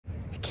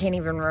can't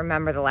even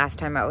remember the last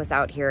time I was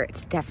out here.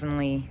 It's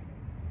definitely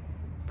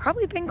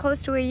probably been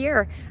close to a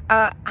year.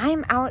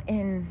 I'm out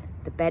in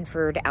the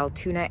Bedford,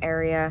 Altoona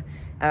area.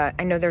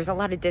 I know there's a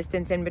lot of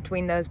distance in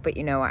between those, but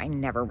you know, I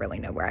never really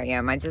know where I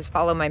am. I just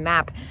follow my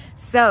map.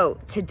 So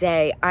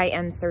today I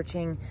am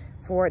searching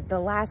for the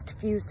last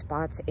few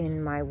spots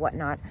in my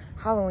Whatnot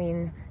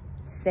Halloween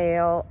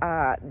sale.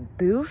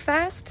 Boo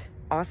Fest,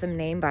 awesome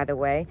name, by the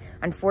way.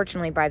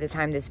 Unfortunately, by the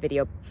time this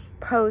video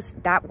posts,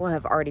 that will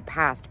have already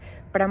passed,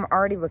 but I'm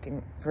already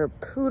looking for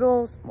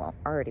poodles. Well,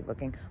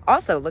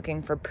 also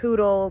looking for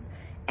poodles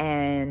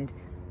and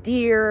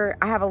deer.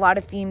 I have a lot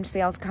of themed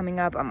sales coming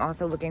up. I'm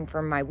also looking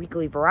for my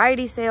weekly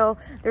variety sale.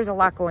 There's a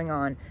lot going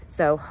on.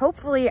 So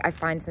hopefully I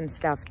find some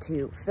stuff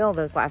to fill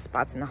those last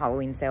spots in the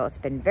Halloween sale. It's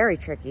been very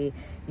tricky.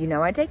 You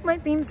know, I take my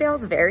theme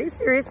sales very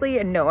seriously,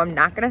 and no, I'm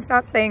not gonna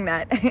stop saying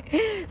that.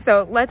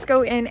 So let's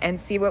go in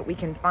and see what we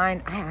can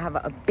find. I have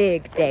a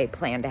big day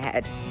planned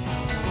ahead.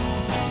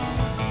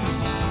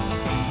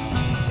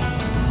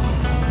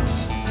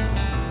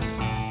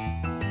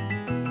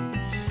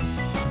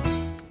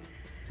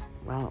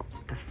 Well,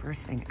 the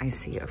first thing I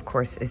see, of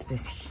course, is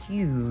this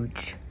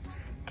huge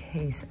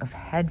case of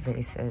head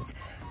vases.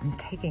 I'm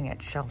taking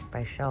it shelf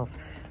by shelf.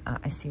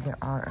 I see there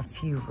are a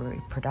few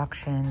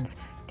reproductions.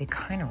 They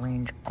kind of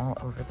range all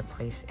over the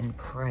place in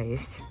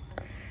price.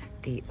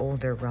 The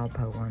older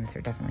Relpo ones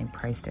are definitely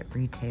priced at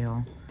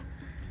retail.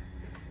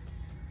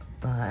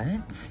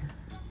 But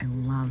I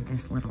love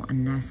this little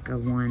Aneska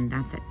one.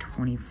 That's at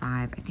 $25.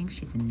 I think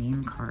she's a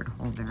name card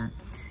holder.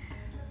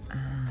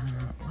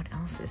 What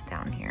else is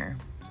down here?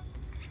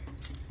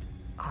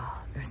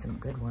 Oh, there's some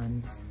good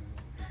ones.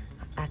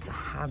 That's a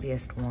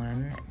hobbyist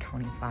one at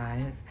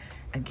 $25.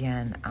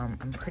 Again, I'm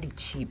pretty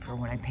cheap for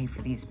what I pay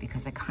for these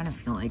because I kind of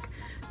feel like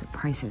the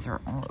prices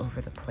are all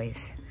over the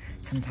place.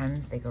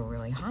 Sometimes they go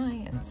really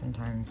high and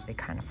sometimes they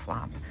kind of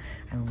flop.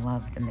 I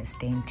love the Miss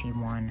Dainty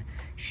one.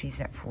 She's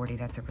at $40.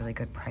 That's a really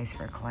good price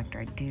for a collector.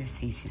 I do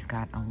see she's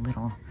got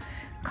a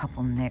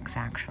couple nicks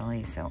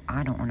actually, so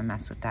I don't want to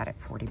mess with that at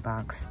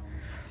 $40.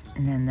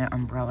 And then the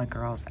Umbrella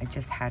Girls, I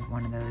just had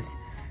one of those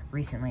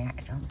recently.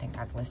 I don't think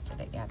I've listed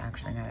it yet,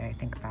 actually, now that I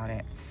think about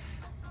it.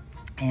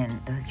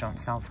 And those don't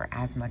sell for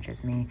as much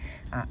as me.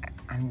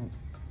 I'm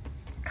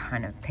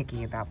kind of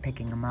picky about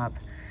picking them up.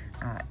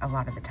 A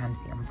lot of the times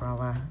the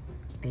umbrella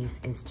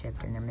base is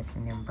chipped and they're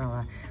missing the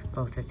umbrella.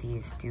 Both of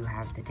these do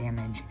have the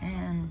damage,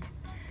 and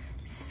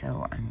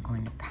so I'm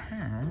going to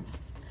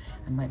pass.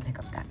 I might pick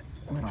up that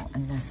little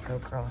Aneska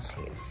girl.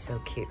 She is so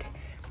cute,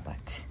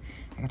 but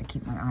I gotta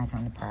keep my eyes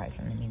on the prize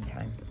in the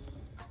meantime.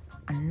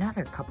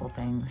 Another couple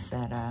things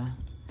that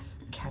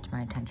catch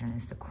my attention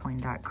is the Coin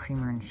Dot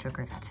Creamer and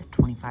Sugar. That's at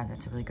 $25.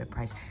 That's a really good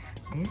price.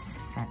 This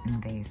Fenton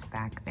vase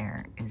back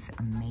there is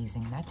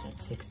amazing. That's at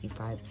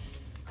 $65.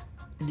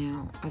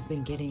 Now, I've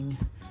been getting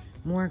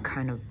more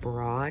kind of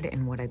broad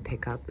in what I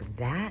pick up.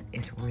 That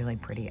is really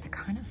pretty. I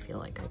kind of feel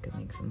like I could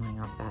make some money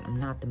off that. I'm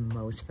not the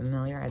most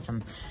familiar, as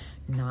I'm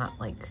not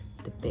like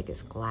the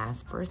biggest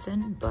glass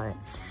person, but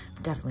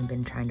I've definitely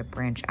been trying to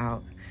branch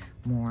out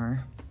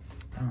more.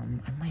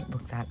 I might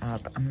look that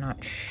up. I'm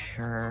not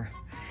sure.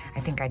 I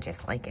think I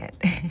just like it.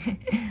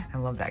 I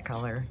love that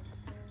color.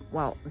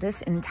 Well,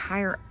 this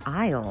entire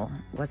aisle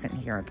wasn't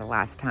here the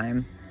last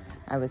time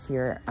I was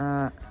here.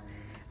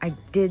 I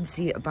did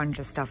see a bunch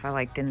of stuff I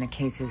liked in the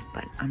cases,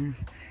 but I'm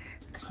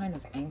kind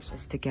of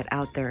anxious to get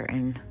out there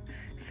and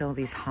fill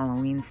these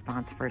Halloween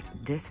spots first.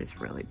 This is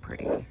really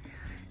pretty. I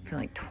feel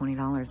like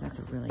 $20, that's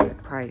a really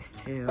good price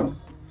too.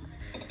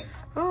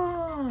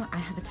 Oh, I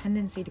have a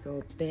tendency to go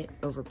a bit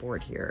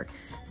overboard here,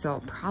 so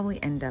I'll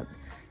probably end up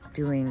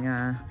doing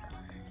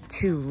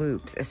 2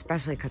 loops,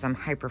 especially because I'm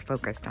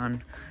hyper-focused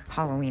on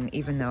Halloween,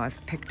 even though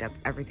I've picked up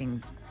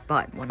everything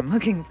but what I'm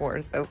looking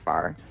for so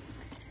far.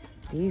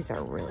 These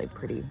are really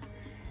pretty.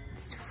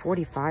 It's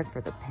 $45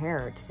 for the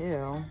pair,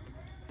 too.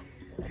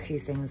 A few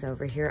things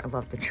over here. I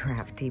love the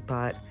giraffe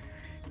teapot.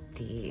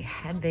 The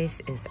head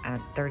vase is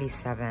at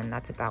 $37.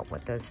 That's about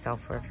what those sell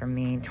for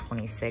me.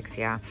 $26,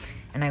 yeah.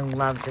 And I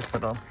love this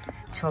little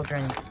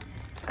children's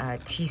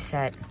tea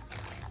set.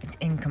 It's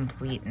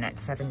incomplete and at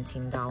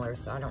 $17,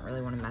 so I don't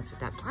really want to mess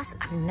with that. Plus,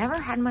 I've never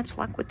had much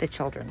luck with the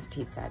children's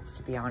tea sets,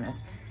 to be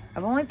honest.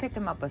 I've only picked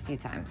them up a few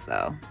times,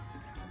 though.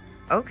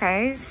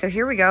 Okay, so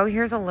here we go.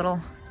 Here's a little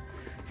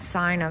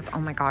sign of, oh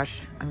my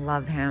gosh, I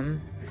love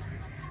him.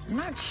 I'm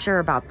not sure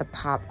about the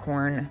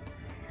popcorn.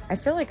 I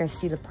feel like I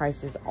see the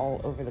prices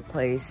all over the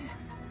place.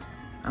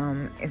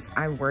 If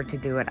I were to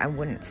do it, I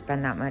wouldn't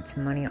spend that much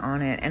money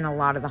on it. And a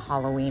lot of the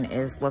Halloween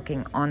is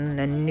looking on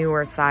the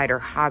newer side or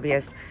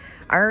hobbyist.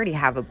 I already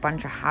have a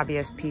bunch of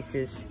hobbyist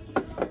pieces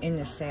in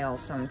the sale,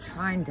 so I'm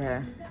trying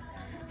to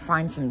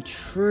find some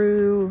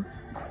true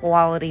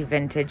quality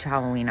vintage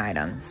Halloween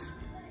items.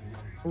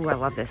 Ooh, I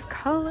love this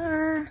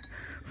color.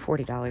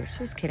 $40.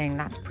 Just kidding.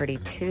 That's pretty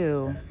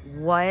too.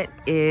 What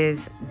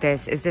is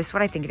this? Is this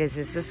what I think it is?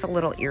 Is this a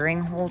little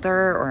earring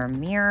holder or a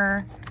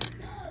mirror?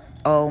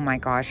 Oh my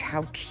gosh,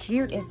 how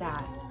cute is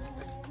that?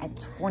 At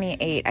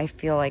 28, I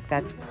feel like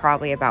that's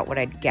probably about what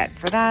I'd get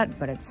for that,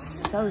 but it's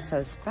so,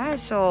 so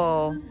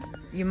special.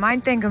 You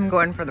might think I'm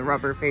going for the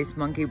rubber face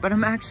monkey, but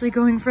I'm actually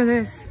going for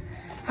this.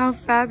 How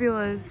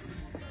fabulous.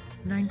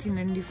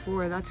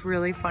 1994, that's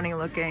really funny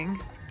looking.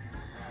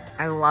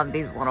 I love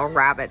these little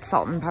rabbit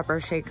salt and pepper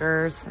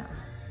shakers.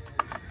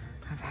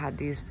 I've had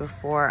these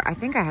before. I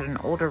think I had an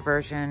older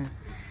version,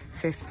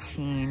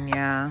 15,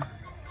 yeah.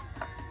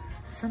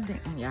 Something,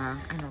 yeah,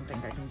 I don't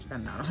think I can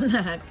spend that on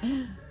that.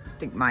 I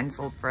think mine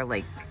sold for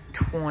like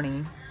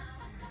 20.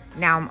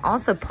 Now I'm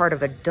also part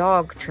of a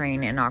dog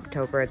train in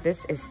October.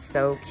 This is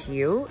so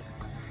cute.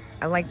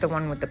 I like the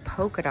one with the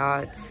polka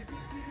dots.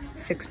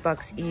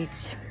 $6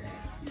 each.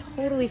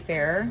 Totally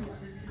fair.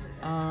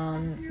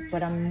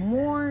 But I'm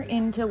more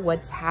into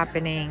what's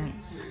happening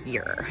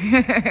here.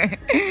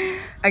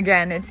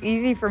 Again, it's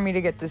easy for me to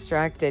get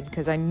distracted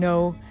because I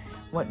know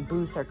what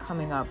booths are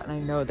coming up, and I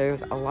know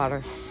there's a lot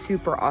of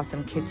super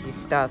awesome kitschy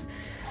stuff.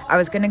 I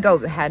was gonna go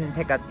ahead and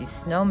pick up these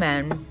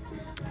snowmen.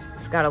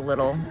 It's got a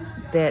little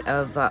bit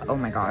of, oh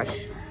my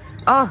gosh.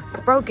 Oh,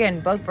 broken,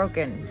 both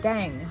broken,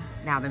 dang.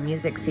 Now the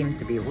music seems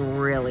to be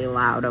really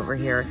loud over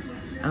here.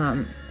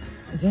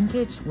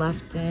 Vintage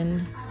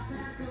Lefton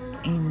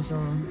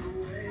Angel.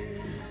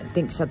 I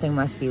think something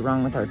must be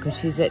wrong with her because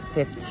she's at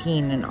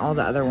 15 and all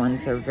the other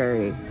ones are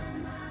very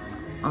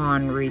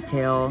on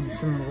retail.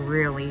 Some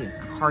really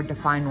hard to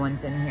find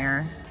ones in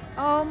here.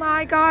 Oh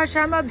my gosh,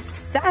 I'm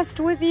obsessed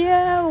with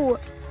you.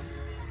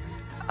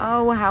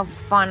 Oh, how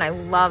fun. I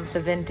love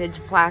the vintage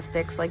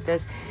plastics like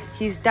this.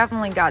 He's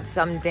definitely got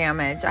some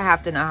damage. I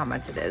have to know how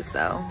much it is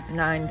though.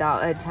 $9,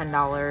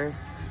 $10.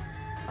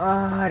 Oh,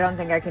 I don't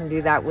think I can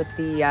do that with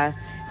the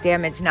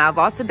damage. Now, I've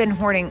also been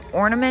hoarding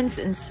ornaments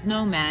and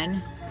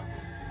snowmen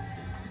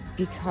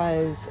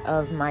because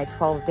of my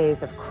 12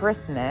 Days of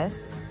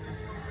Christmas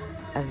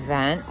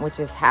event, which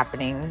is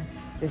happening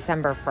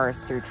December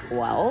 1st through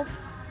 12th.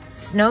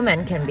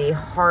 Snowmen can be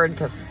hard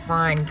to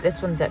find.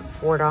 This one's at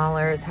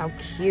 $4. How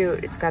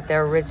cute. It's got the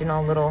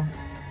original little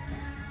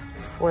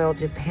foil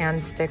Japan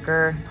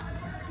sticker.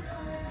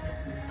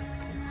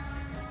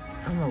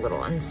 I'm a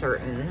little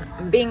uncertain.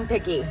 I'm being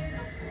picky.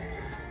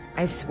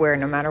 I swear,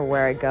 no matter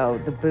where I go,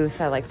 the booths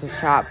I like to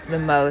shop the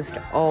most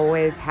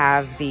always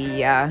have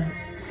the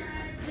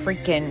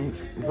freaking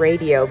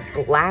radio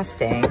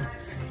blasting.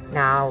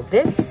 Now,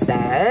 this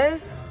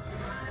says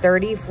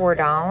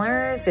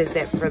 $34. Is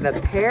it for the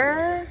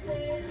pair?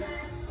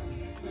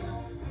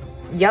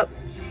 Yep.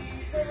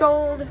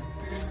 Sold.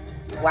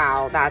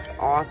 Wow, that's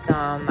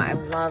awesome. I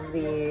love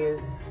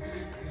these.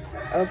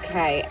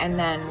 Okay, and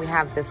then we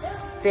have the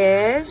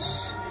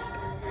fish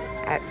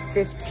at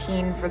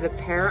 15 for the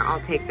pair.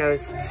 I'll take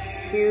those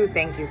two.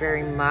 Thank you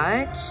very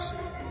much.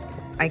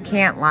 I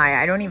can't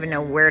lie. I don't even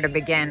know where to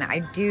begin. I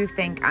do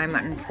think I'm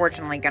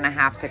unfortunately going to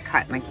have to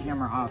cut my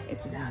camera off.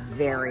 It's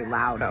very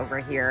loud over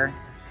here.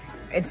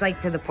 It's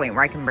like to the point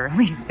where I can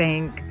barely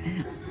think.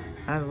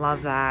 I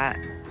love that.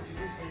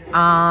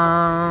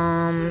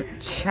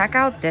 Check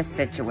out this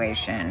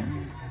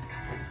situation.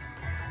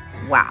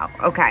 Wow.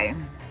 Okay.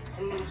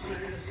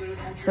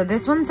 So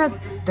this one's at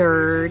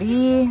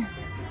 30,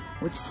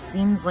 which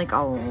seems like a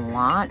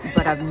lot,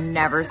 but I've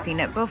never seen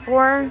it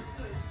before.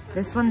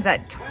 This one's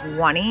at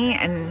 20,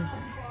 and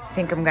I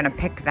think I'm gonna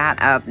pick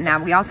that up.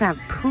 Now we also have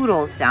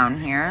poodles down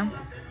here.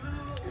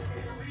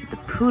 The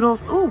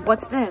poodles, ooh,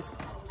 what's this?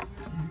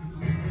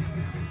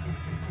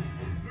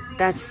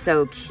 That's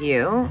so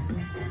cute.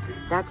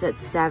 That's at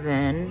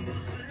 7.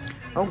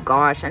 Oh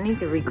gosh, I need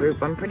to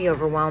regroup. I'm pretty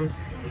overwhelmed.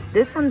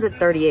 This one's at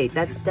 38.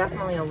 That's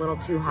definitely a little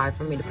too high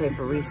for me to pay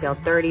for resale.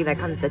 30, that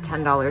comes to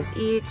 $10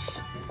 each.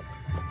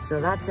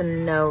 So that's a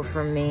no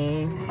for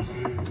me.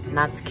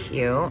 That's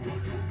cute.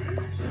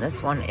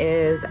 This one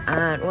is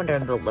at, what are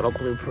the little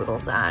blue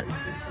poodles at?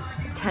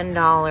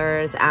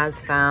 $10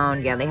 as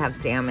found. Yeah, they have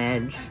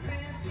damage.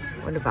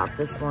 What about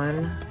this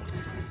one?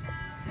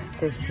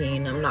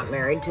 15. I'm not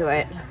married to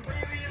it.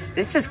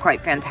 This is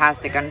quite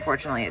fantastic.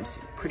 Unfortunately, it's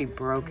pretty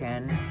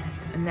broken.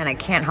 And then I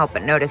can't help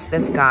but notice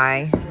this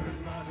guy.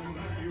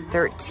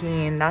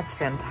 13. That's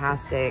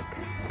fantastic.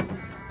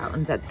 That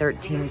one's at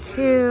 13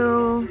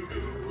 too.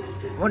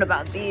 What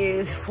about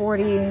these?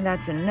 40.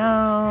 That's a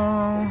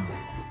no.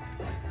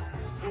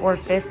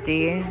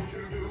 450.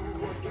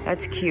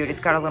 That's cute.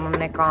 It's got a little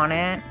nick on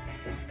it.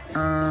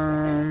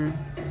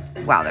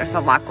 Wow, there's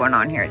a lot going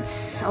on here. It's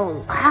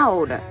so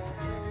loud.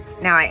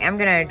 Now, I am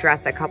going to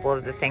address a couple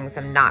of the things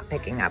I'm not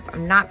picking up.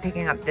 I'm not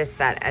picking up this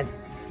set at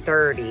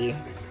 30.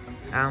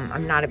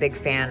 I'm not a big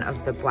fan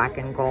of the black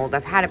and gold.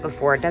 I've had it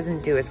before. It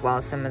doesn't do as well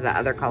as some of the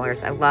other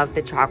colors. I love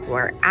the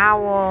chalkware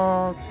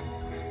owls.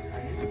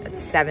 It's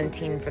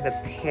 17 for the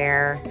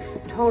pair.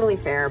 Totally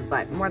fair,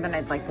 but more than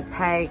I'd like to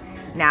pay.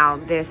 Now,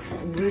 this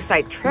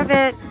lucite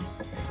trivet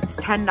is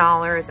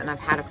 $10, and I've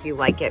had a few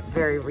like it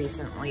very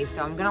recently,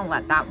 so I'm going to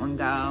let that one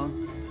go.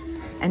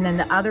 And then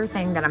the other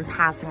thing that I'm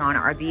passing on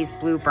are these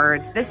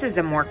bluebirds. This is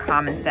a more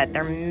common set.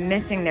 They're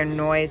missing their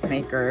noise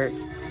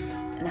makers.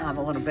 and have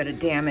a little bit of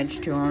damage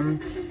to them.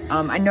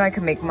 I know I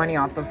could make money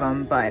off of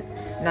them, but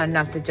not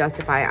enough to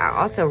justify. I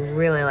also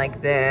really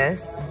like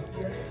this.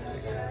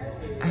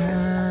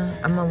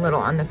 I'm a little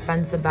on the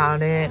fence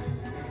about it.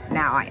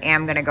 Now I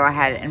am gonna go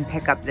ahead and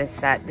pick up this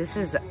set. This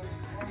is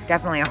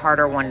definitely a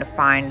harder one to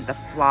find, the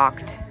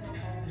flocked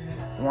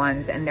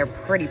ones, and they're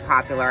pretty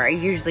popular. I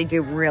usually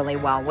do really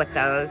well with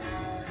those.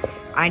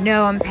 I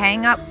know I'm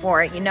paying up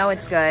for it, you know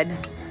it's good.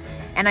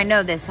 And I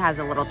know this has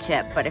a little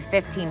chip, but at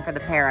 $15 for the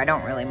pair, I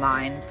don't really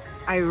mind.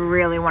 I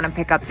really want to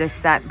pick up this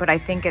set, but I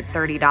think at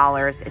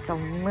 $30, it's a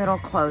little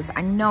close.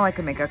 I know I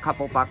could make a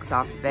couple bucks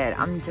off of it.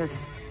 I'm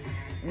just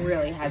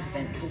really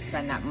hesitant to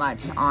spend that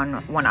much on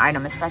one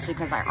item, especially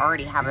because I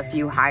already have a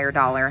few higher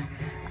dollar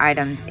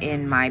items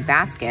in my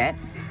basket.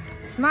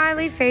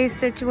 Smiley face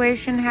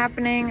situation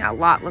happening. A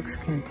lot looks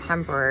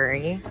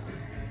contemporary.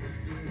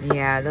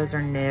 Yeah, those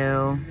are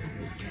new.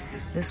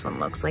 This one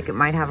looks like it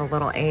might have a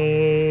little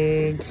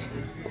age.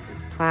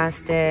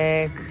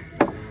 Plastic.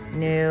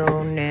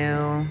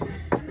 New.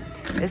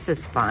 This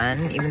is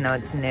fun, even though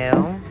it's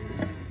new.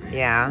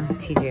 Yeah,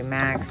 TJ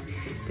Maxx.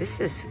 This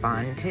is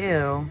fun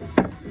too.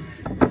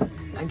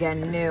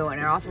 Again, new,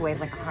 and it also weighs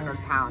like 100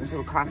 pounds. It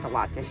would cost a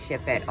lot to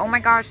ship it. Oh my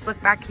gosh, look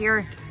back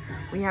here.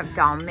 We have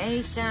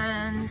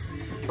Dalmatians,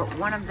 but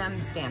one of them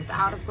stands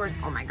out, of course.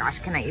 Oh my gosh,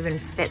 can I even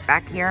fit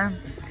back here?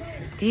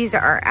 These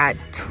are at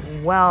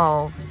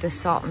 $12, the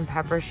salt and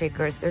pepper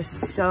shakers. They're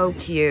so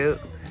cute.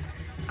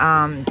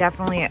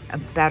 Definitely a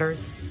better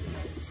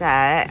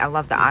set. I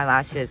love the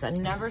eyelashes. I've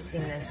never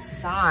seen this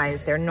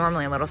size. They're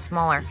normally a little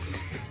smaller,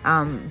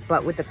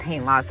 but with the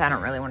paint loss, I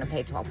don't really want to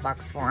pay 12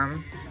 bucks for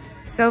them.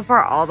 So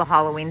far, all the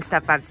Halloween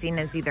stuff I've seen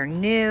is either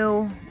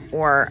new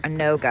or a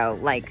no-go,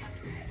 like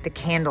the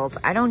candles.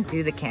 I don't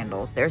do the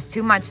candles. There's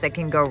too much that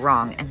can go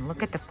wrong. And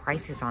look at the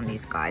prices on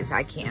these guys.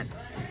 I can't.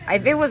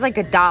 If it was like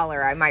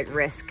 $1, I might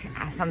risk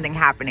something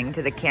happening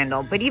to the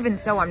candle. But even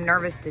so, I'm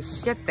nervous to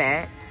ship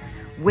it.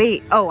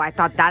 Wait, oh, I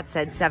thought that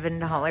said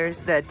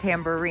 $7. The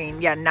tambourine,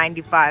 yeah,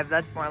 $95.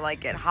 That's more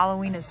like it.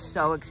 Halloween is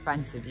so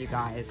expensive, you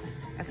guys.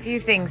 A few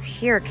things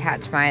here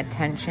catch my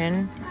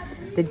attention.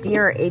 The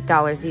deer are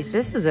 $8 each.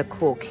 This is a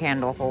cool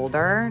candle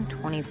holder,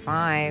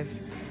 $25.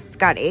 It's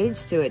got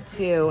age to it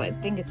too. I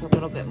think it's a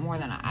little bit more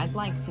than I'd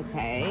like to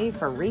pay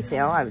for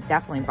resale. I would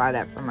definitely buy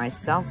that for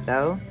myself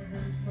though.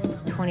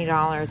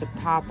 $20 a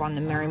pop on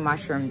the Merry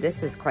Mushroom.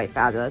 This is quite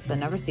fabulous. I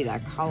never see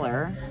that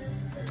color.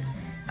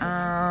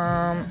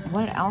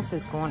 What else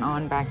is going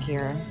on back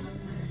here?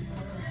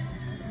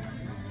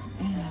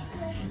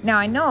 Now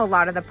I know a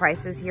lot of the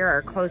prices here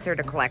are closer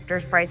to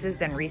collectors' prices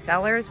than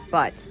resellers,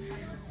 but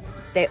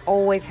they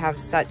always have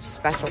such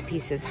special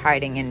pieces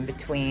hiding in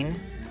between.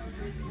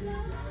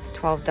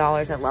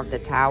 $12, I love the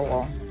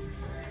towel.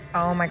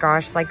 Oh my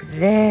gosh, like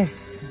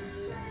this.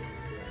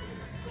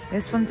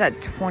 This one's at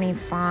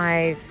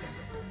 $25.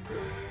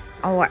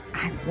 Oh,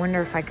 I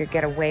wonder if I could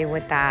get away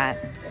with that.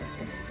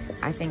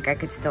 I think I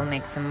could still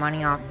make some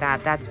money off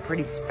that. That's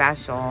pretty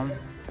special.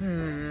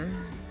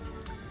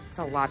 It's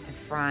a lot to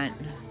front.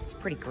 It's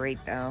pretty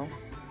great though.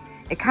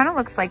 It kind of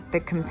looks like the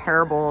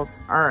comparables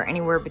are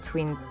anywhere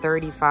between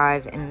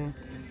 35 and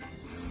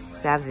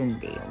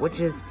 70,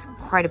 which is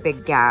quite a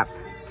big gap.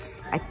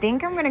 I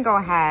think I'm gonna go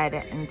ahead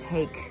and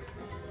take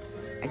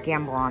a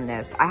gamble on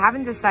this. I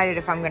haven't decided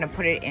if I'm gonna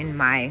put it in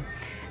my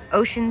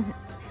ocean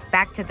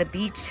back to the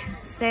beach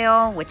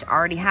sale, which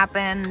already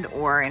happened,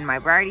 or in my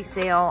variety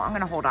sale. I'm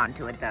gonna hold on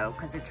to it though,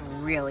 because it's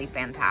really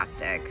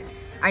fantastic.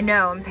 I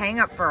know I'm paying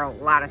up for a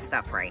lot of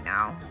stuff right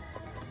now.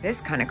 This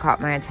kind of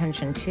caught my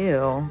attention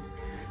too.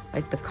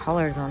 Like the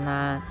colors on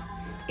that.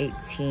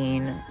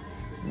 18,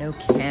 no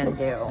can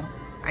do.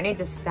 I need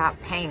to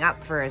stop paying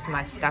up for as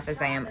much stuff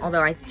as I am.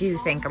 Although I do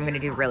think I'm gonna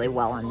do really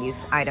well on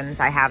these items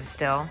I have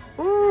still.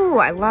 Ooh,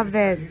 I love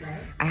this.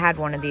 I had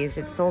one of these,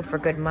 it sold for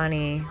good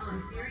money.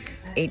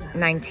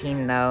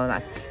 $19 though,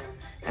 that's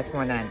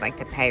more than I'd like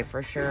to pay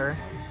for sure.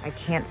 I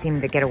can't seem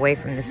to get away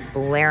from this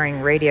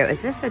blaring radio.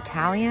 Is this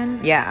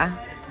Italian? Yeah.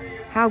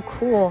 How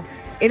cool.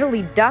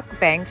 Italy Duck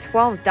Bank,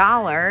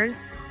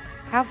 $12.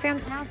 How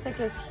fantastic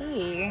is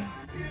he?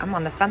 I'm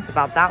on the fence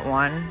about that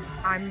one.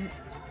 I'm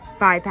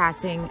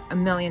bypassing a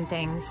million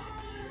things.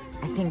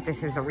 I think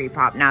this is a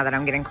repop now that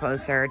I'm getting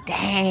closer.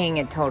 Dang,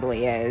 it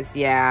totally is.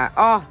 Yeah.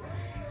 Oh,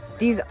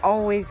 these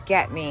always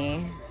get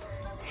me.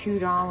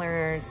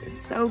 $2.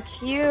 So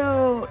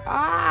cute.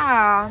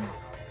 Ah.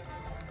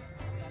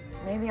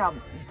 Maybe I'll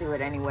do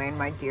it anyway in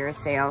my deer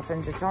sale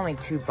since it's only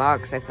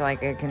 $2. I feel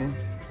like I can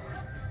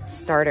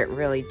start it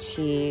really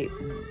cheap.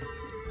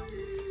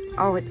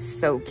 Oh, it's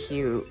so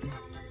cute.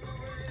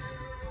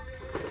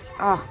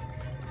 Oh.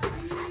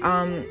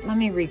 Let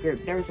me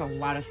regroup. There's a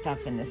lot of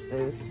stuff in this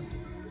booth.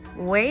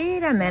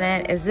 Wait a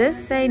minute. Is this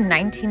say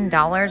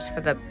 $19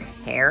 for the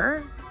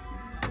pair?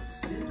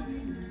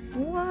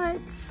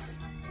 What?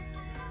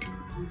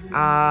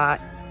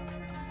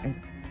 Is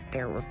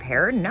they're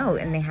repaired? No,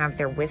 and they have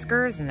their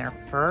whiskers and their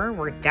fur.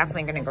 We're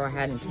definitely gonna go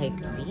ahead and take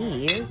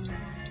these.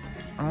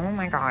 Oh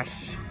my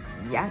gosh.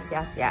 Yes,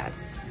 yes,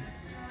 yes.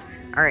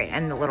 All right,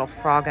 and the little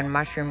frog and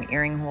mushroom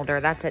earring holder,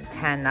 that's at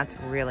 10. That's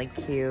really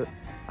cute.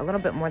 A little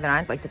bit more than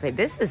I'd like to pay.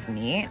 This is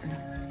neat.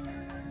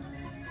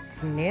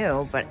 It's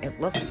new, but it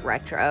looks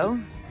retro.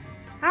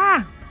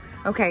 Ah,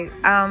 okay.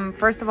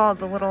 First of all,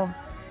 the little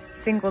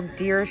single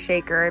deer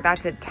shaker,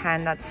 that's at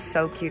 10. That's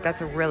so cute.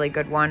 That's a really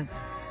good one.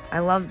 I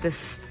love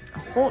this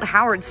Holt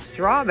Howard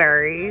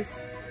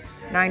strawberries.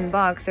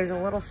 $9. There's a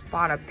little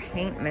spot of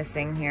paint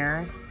missing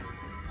here.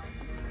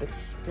 But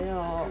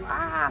still,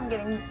 I'm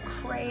getting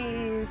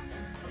crazed.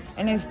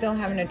 And I still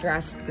haven't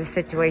addressed the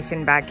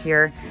situation back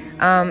here.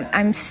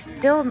 I'm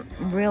still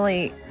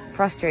really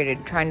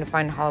frustrated trying to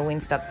find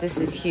Halloween stuff. This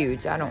is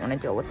huge. I don't want to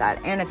deal with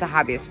that. And it's a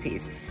hobbyist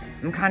piece.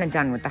 I'm kind of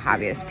done with the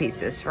hobbyist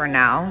pieces for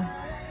now.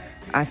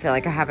 I feel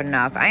like I have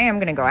enough. I am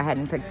going to go ahead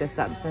and pick this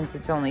up since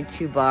it's only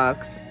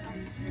 $2.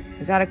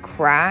 Is that a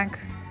crack?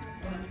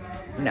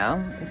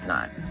 No, it's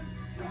not.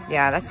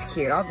 Yeah, that's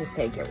cute. I'll just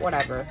take it.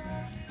 Whatever.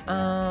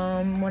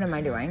 What am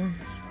I doing?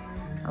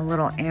 A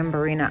little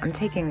Amberina. I'm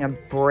taking a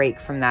break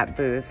from that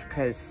booth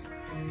because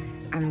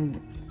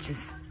I'm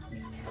just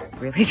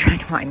really trying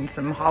to find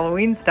some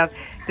Halloween stuff.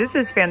 This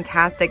is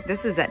fantastic.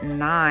 This is at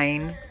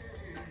 9.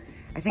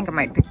 I think I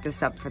might pick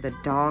this up for the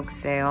dog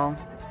sale.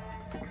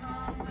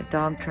 The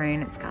dog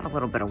train. It's got a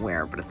little bit of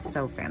wear, but it's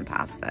so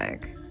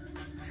fantastic.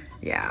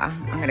 Yeah,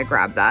 I'm gonna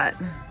grab that.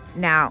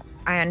 Now,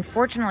 I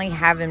unfortunately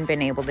haven't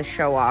been able to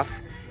show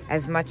off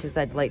as much as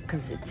I'd like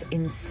because it's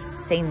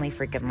insanely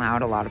freaking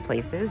loud a lot of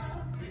places.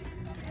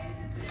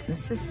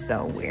 This is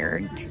so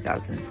weird.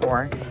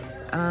 2004.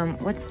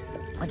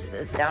 What's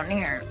this down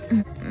here?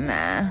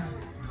 Meh.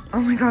 Oh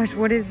my gosh,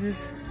 what is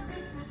this?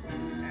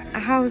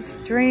 How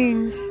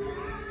strange.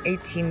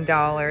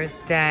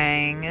 $18.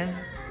 Dang.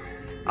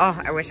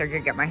 Oh, I wish I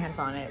could get my hands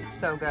on it. It's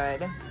so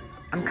good.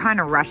 I'm kind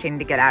of rushing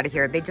to get out of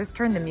here. They just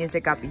turned the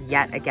music up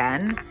yet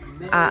again.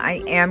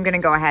 I am going to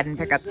go ahead and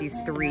pick up these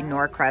 3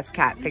 Norcrest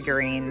cat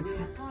figurines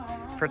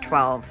for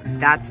 $12.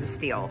 That's a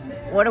steal.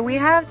 What do we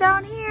have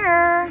down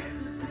here?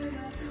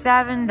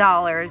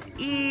 $7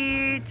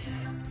 each.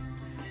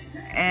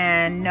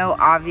 And no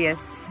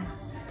obvious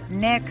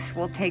nicks.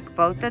 We'll take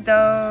both of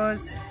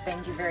those.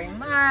 Thank you very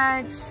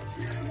much.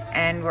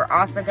 And we're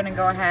also going to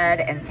go ahead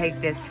and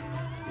take this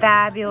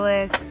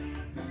fabulous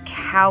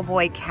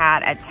cowboy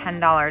cat at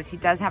 $10. He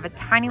does have a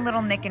tiny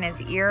little nick in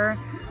his ear,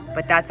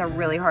 but that's a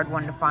really hard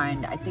one to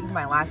find. I think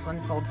my last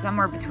one sold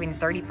somewhere between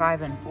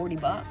 35 and 40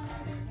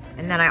 bucks.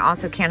 And then I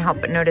also can't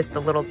help but notice the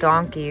little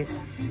donkeys.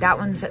 That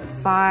one's at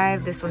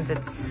 5, this one's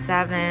at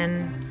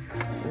 7.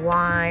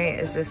 Why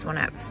is this one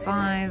at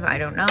 5? I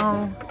don't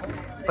know.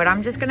 But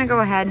I'm just gonna go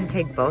ahead and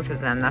take both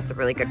of them. That's a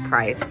really good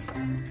price.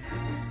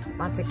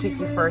 Lots of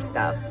kitschy fur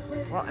stuff.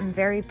 Well, I'm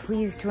very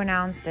pleased to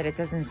announce that it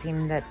doesn't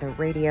seem that the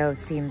radio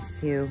seems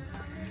to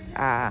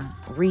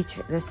reach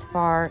this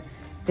far.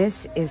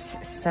 This is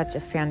such a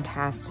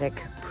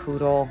fantastic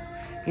poodle.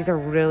 These are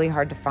really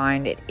hard to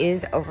find. It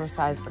is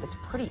oversized, but it's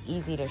pretty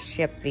easy to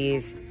ship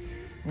these.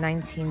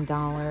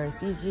 $19.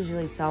 These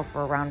usually sell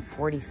for around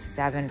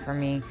 $47 for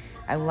me.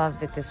 I love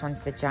that this one's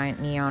the giant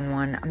neon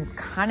one. I'm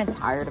kind of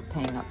tired of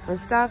paying up for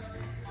stuff,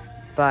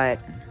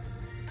 but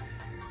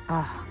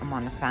oh, I'm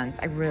on the fence.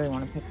 I really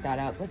want to pick that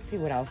up. Let's see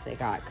what else they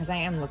got, because I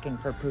am looking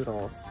for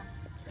poodles.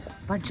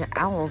 Bunch of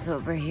owls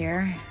over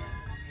here.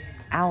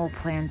 Owl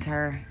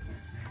planter,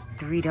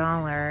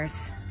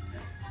 $3.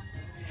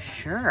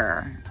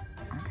 Sure,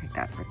 I'll take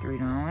that for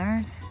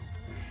 $3.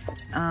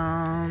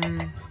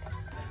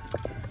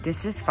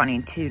 This is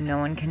funny too. No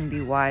one can be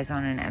wise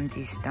on an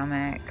empty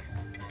stomach.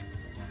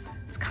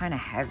 It's kind of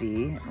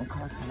heavy. It'll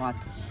cost a lot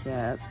to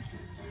ship.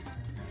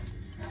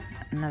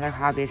 Another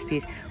hobbyist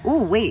piece.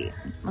 Ooh, wait,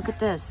 look at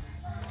this.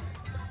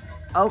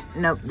 Oh,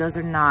 nope, those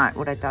are not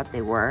what I thought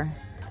they were.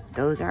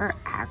 Those are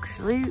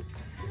actually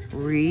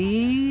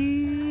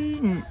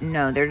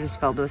no, they're just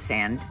filled with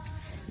sand.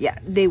 Yeah,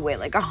 they weigh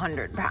like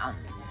 100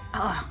 pounds.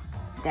 Oh,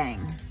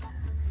 dang.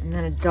 And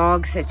then a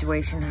dog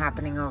situation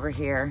happening over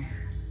here.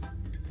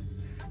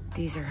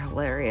 These are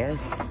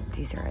hilarious.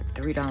 These are at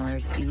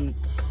 $3 each.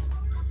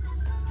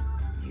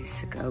 Used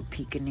to go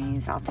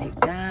Pekingese, I'll take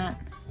that.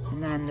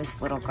 And then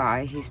this little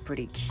guy, he's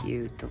pretty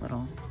cute, the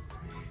little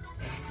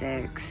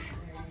 6.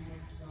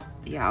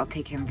 Yeah, I'll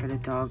take him for the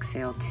dog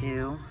sale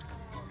too.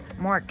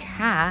 More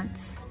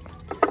cats.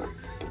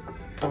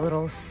 The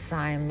little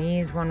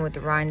Siamese one with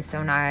the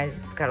rhinestone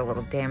eyes. It's got a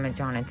little damage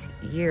on its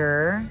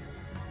ear.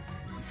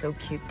 So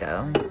cute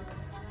though.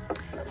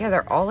 Yeah,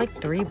 they're all like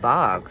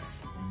 $3.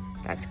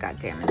 That's got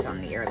damage on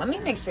the ear. Let me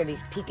make sure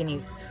these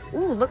Pekingese.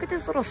 Ooh, look at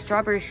this little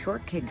strawberry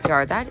shortcake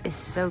jar. That is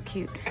so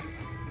cute.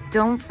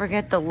 Don't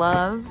forget the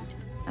love.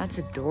 That's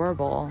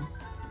adorable.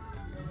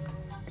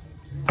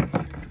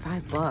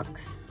 $5.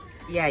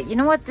 Yeah, you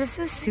know what? This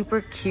is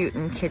super cute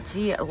and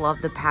kitschy. I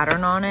love the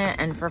pattern on it.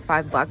 And for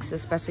 $5,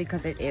 especially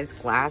because it is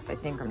glass, I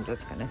think I'm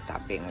just going to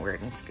stop being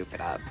weird and scoop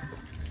it up.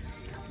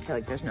 I feel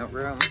like there's no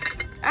room.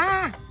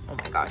 Ah! Oh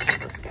my gosh,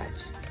 it's so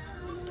sketch.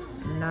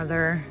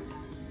 Another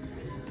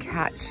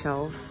cat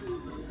shelf.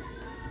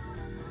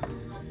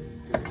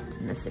 It's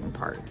missing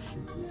parts.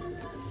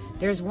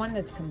 There's one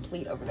that's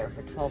complete over there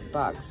for 12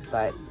 bucks,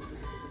 but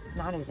it's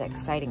not as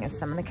exciting as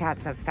some of the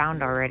cats I've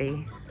found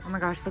already. Oh my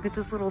gosh, look at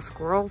this little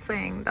squirrel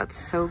thing. That's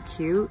so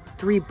cute.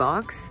 3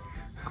 bucks?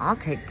 I'll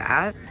take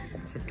that.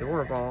 It's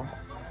adorable.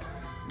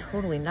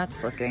 Totally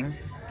nuts looking.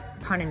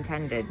 Pun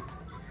intended.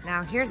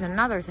 Now here's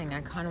another thing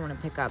I kind of want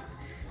to pick up.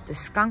 The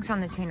skunks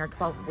on the chain are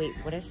 12. Wait,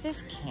 what is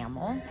this?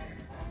 Camel?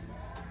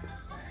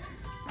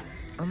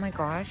 Oh my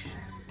gosh.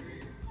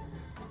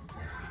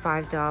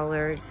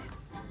 $5.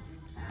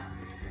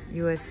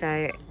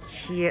 USA.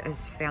 He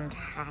is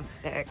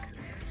fantastic.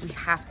 We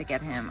have to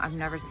get him. I've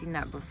never seen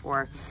that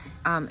before.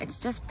 It's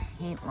just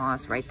paint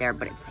loss right there,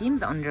 but it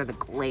seems under the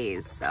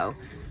glaze, so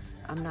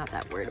I'm not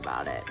that worried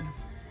about it.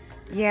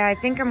 Yeah, I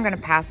think I'm gonna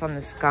pass on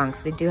the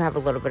skunks. They do have a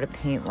little bit of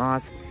paint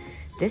loss.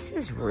 This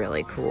is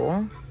really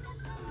cool.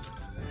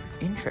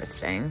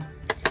 Interesting.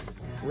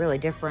 Really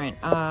different.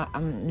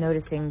 I'm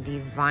noticing the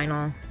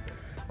vinyl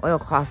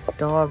oilcloth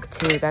dog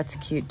too. That's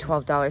cute.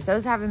 $12.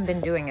 Those haven't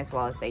been doing as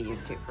well as they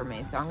used to for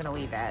me, so I'm gonna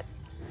leave it.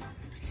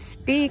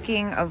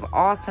 Speaking of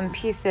awesome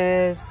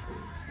pieces,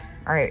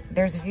 all right,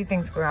 there's a few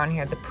things going on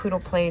here. The poodle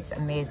plates,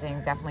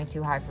 amazing. Definitely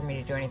too high for me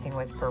to do anything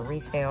with for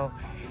resale.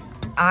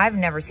 I've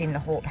never seen the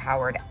Holt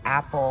Howard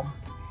Apple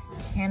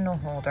candle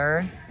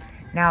holder.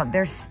 Now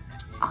there's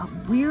a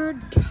weird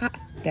cat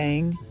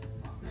thing.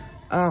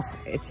 Oh,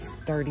 it's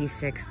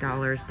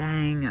 $36.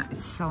 Dang,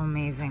 it's so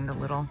amazing. The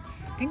little,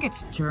 I think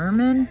it's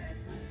German.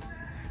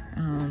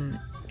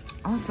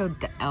 Also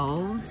the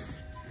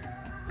elves.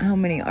 How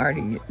many are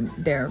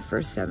there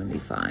for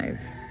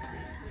 75?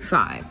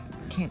 5.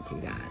 Can't do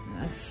that.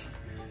 That's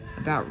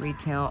about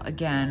retail.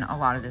 Again, a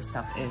lot of this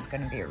stuff is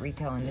going to be at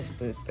retail in this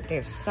booth, but they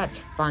have such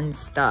fun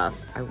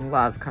stuff. I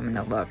love coming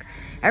to look.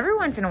 Every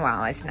once in a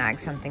while, I snag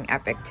something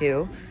epic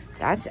too.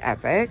 That's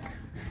epic.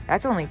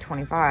 That's only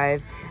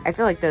 25. I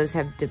feel like those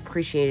have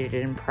depreciated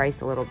in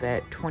price a little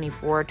bit.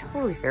 24,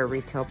 totally fair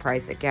retail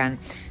price. Again,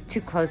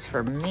 too close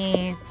for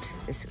me.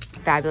 This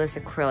fabulous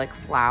acrylic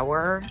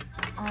flower.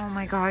 Oh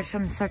my gosh,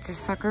 I'm such a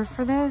sucker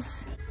for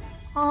this.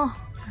 Oh,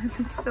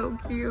 it's so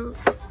cute.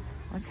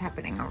 What's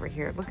happening over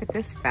here? Look at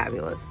this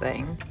fabulous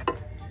thing.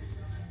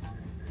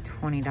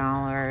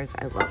 $20.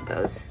 I love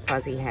those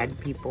fuzzy head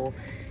people.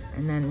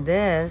 And then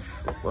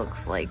this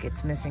looks like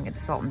it's missing its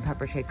salt and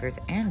pepper shakers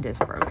and is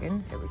broken,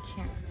 so we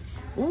can't.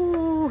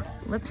 Ooh,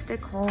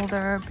 lipstick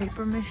holder,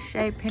 paper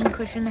mache,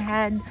 pincushion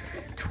head,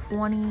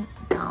 $20.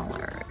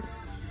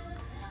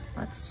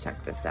 Let's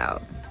check this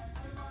out.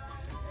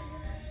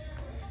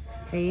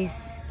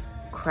 Face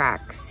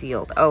crack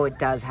sealed. Oh, it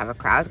does have a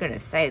crack. I was gonna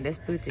say, this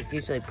booth is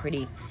usually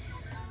pretty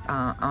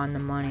on the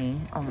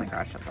money. Oh my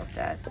gosh, I love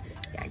that.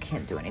 Yeah, I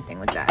can't do anything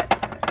with that.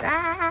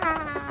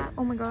 Ah,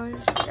 oh my gosh.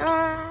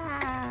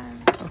 Ah.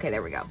 Okay,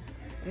 there we go.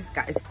 This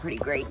guy's pretty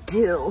great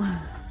too.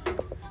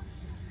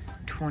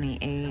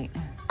 28.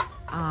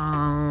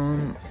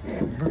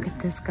 Look at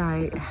this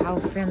guy. How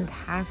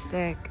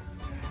fantastic.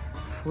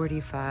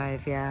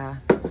 45, yeah.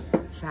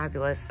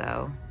 Fabulous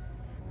though.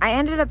 I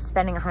ended up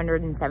spending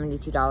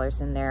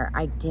 $172 in there.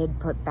 I did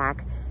put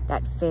back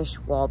that fish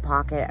wall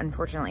pocket.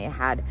 Unfortunately, it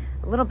had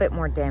a little bit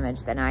more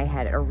damage than I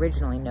had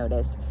originally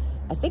noticed.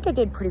 I think I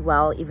did pretty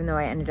well, even though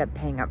I ended up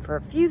paying up for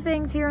a few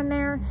things here and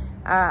there.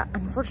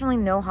 Unfortunately,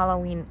 no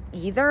Halloween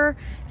either.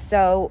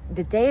 So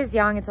the day is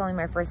young. It's only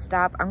my first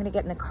stop. I'm gonna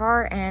get in the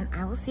car and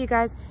I will see you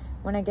guys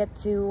when I get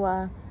to,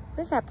 what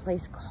is that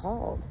place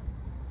called?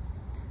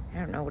 I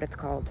don't know what it's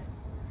called.